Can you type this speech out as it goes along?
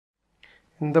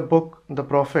In the book The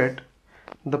Prophet,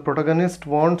 the protagonist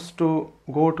wants to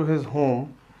go to his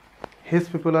home. His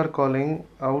people are calling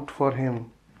out for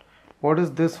him. What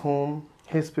is this home,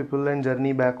 his people, and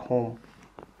journey back home?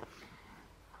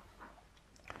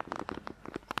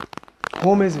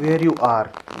 Home is where you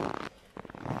are.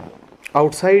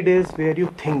 Outside is where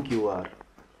you think you are.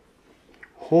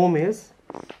 Home is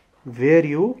where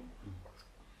you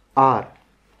are.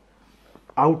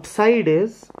 Outside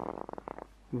is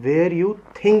where you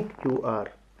think you are.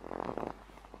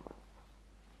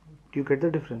 Do you get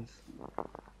the difference?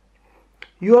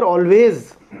 You are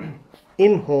always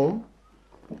in home,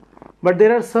 but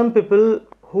there are some people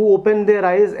who open their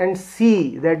eyes and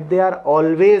see that they are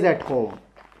always at home.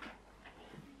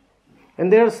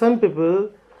 And there are some people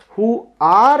who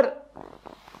are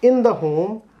in the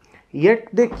home, yet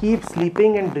they keep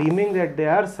sleeping and dreaming that they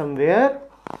are somewhere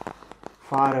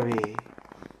far away.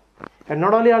 And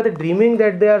not only are they dreaming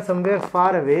that they are somewhere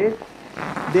far away,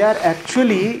 they are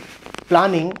actually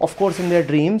planning, of course in their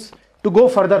dreams, to go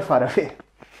further far away.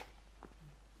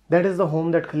 That is the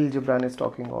home that Khalil Gibran is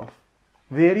talking of.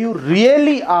 Where you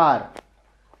really are.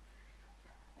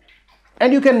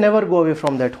 And you can never go away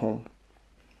from that home.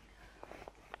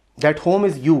 That home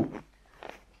is you.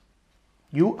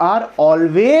 You are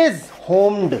always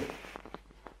homed.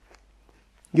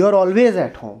 You are always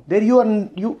at home. There you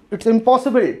are. It's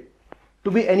impossible to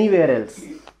be anywhere else.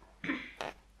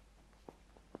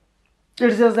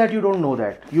 It's just that you don't know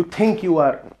that. You think you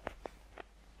are.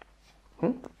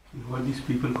 What these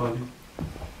people call you?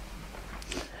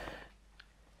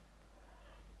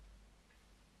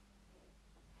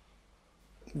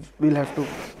 We'll have to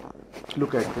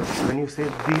look at this. When you say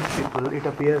these people, it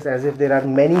appears as if there are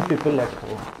many people at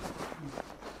home.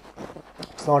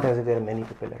 It's not as if there are many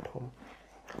people at home.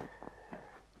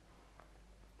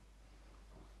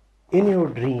 In your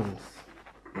dreams,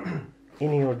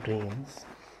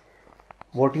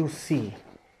 what you see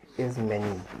is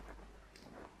many.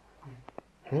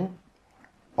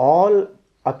 All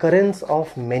occurrence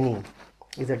of many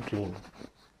is a dream.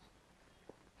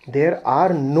 There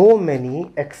are no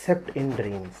many except in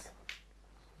dreams.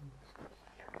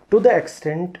 To the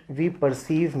extent we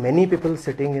perceive many people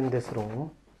sitting in this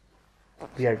room,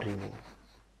 we are dreaming.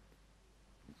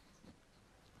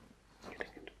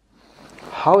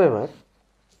 However,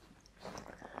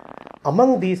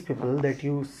 among these people that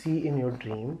you see in your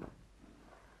dream,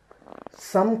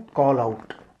 some call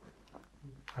out.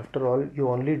 After all, you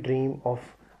only dream of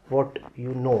what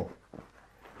you know.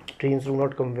 Dreams do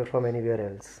not come from anywhere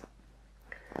else.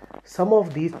 Some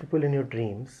of these people in your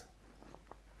dreams,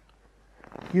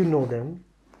 you know them.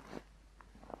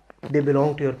 They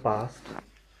belong to your past.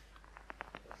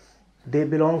 They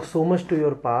belong so much to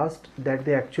your past that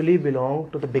they actually belong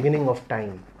to the beginning of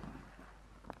time.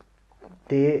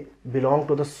 They belong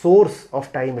to the source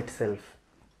of time itself.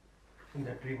 In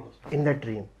that dream also. In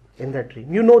that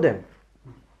dream. You know them.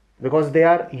 Because they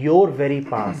are your very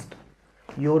past.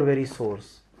 Your very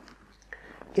source.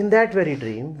 In that very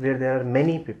dream, where there are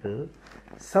many people,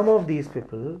 some of these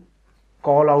people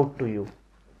call out to you.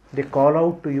 They call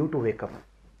out to you to wake up.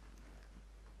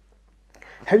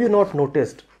 Have you not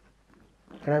noticed,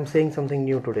 and I am saying something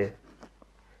new today,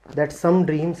 that some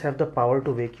dreams have the power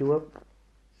to wake you up?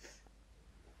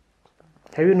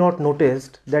 Have you not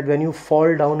noticed that when you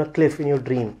fall down a cliff in your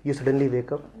dream, you suddenly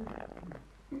wake up?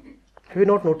 Have you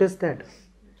not noticed that?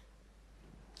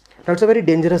 That's a very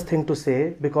dangerous thing to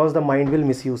say because the mind will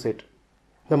misuse it.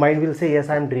 The mind will say, yes,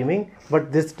 I am dreaming,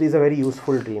 but this is a very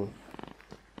useful dream.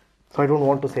 So I don't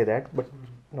want to say that, but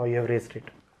now you have raised it.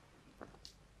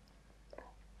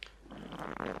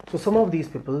 So some of these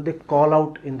people, they call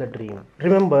out in the dream.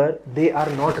 Remember, they are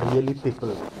not really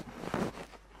people.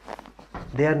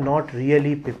 They are not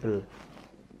really people.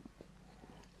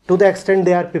 To the extent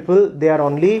they are people, they are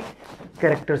only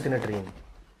characters in a dream.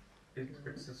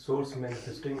 It's a source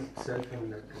manifesting itself in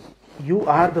that dream. You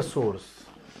are the source.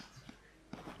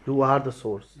 You are the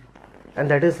source. And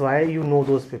that is why you know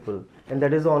those people. And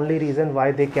that is the only reason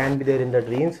why they can be there in the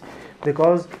dreams.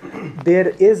 Because there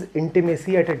is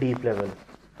intimacy at a deep level.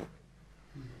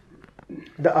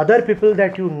 The other people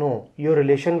that you know, your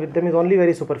relation with them is only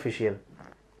very superficial.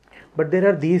 But there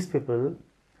are these people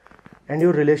and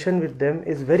your relation with them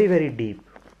is very, very deep.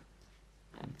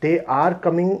 They are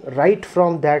coming right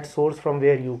from that source from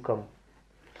where you come.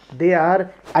 They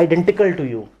are identical to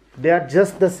you. They are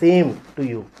just the same to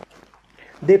you.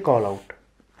 They call out.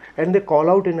 And they call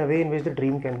out in a way in which the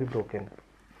dream can be broken.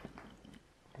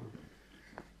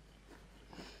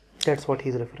 That's what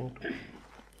he's referring to.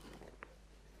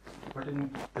 But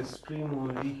in this dream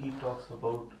only he talks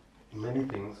about many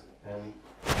things, and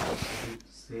what he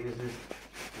says is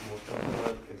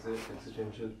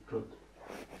existential truth.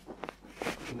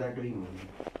 In that dream only.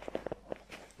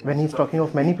 When he's talking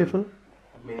of many people?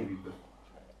 Many people.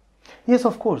 Yes,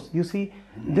 of course. You see,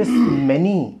 this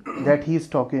many that he is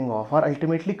talking of are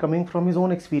ultimately coming from his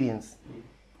own experience.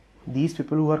 These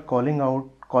people who are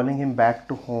calling him back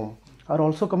to home are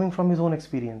also coming from his own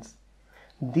experience.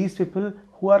 These people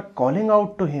who are calling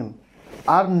out to him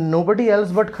are nobody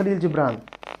else but Khalil Gibran.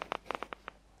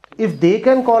 If they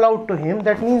can call out to him,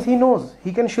 that means he knows.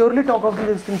 He can surely talk of these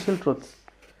existential truths.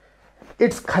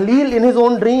 It's Khalil in his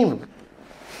own dream.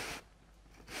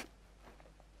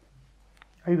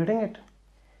 Are you getting it?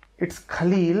 It's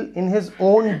Khalil in his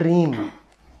own dream.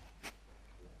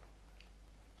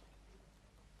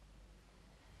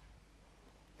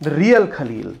 The real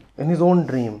Khalil in his own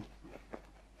dream.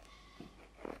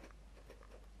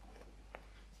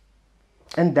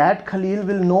 And that Khalil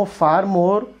will know far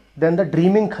more than the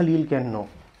dreaming Khalil can know.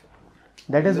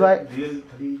 That is why... Real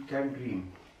Khalil can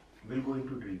dream. Will go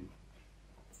into dream.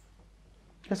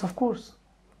 Yes, of course.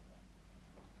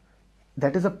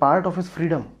 That is a part of his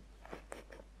freedom.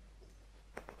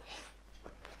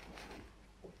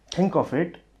 Think of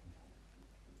it.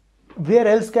 Where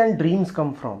else can dreams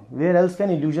come from? Where else can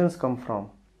illusions come from?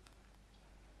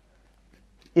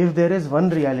 If there is one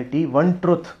reality, one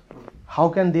truth, how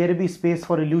can there be space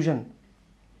for illusion?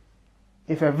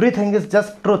 If everything is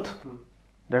just truth,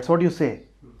 that's what you say.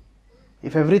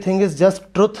 If everything is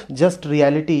just truth, just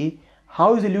reality,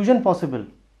 how is illusion possible?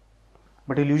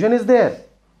 But illusion is there.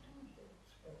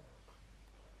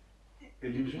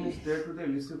 Illusion is there to the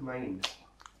elusive mind.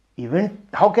 Even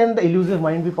how can the elusive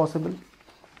mind be possible?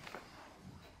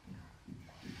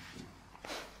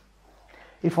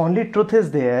 If only truth is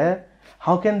there,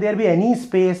 how can there be any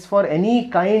space for any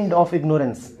kind of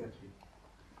ignorance?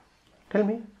 Tell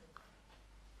me.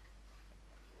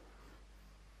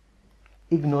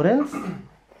 Ignorance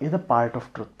is a part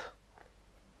of truth.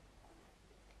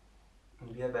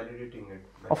 We are validating it.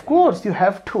 Of course, you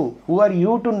have to. Who are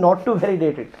you to not to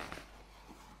validate it?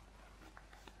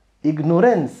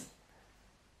 Ignorance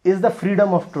is the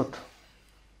freedom of truth.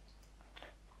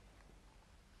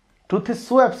 Truth is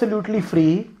so absolutely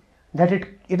free that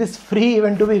it is free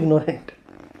even to be ignorant.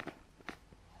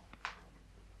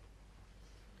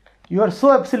 You are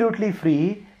so absolutely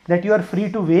free that you are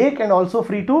free to wake and also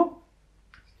free to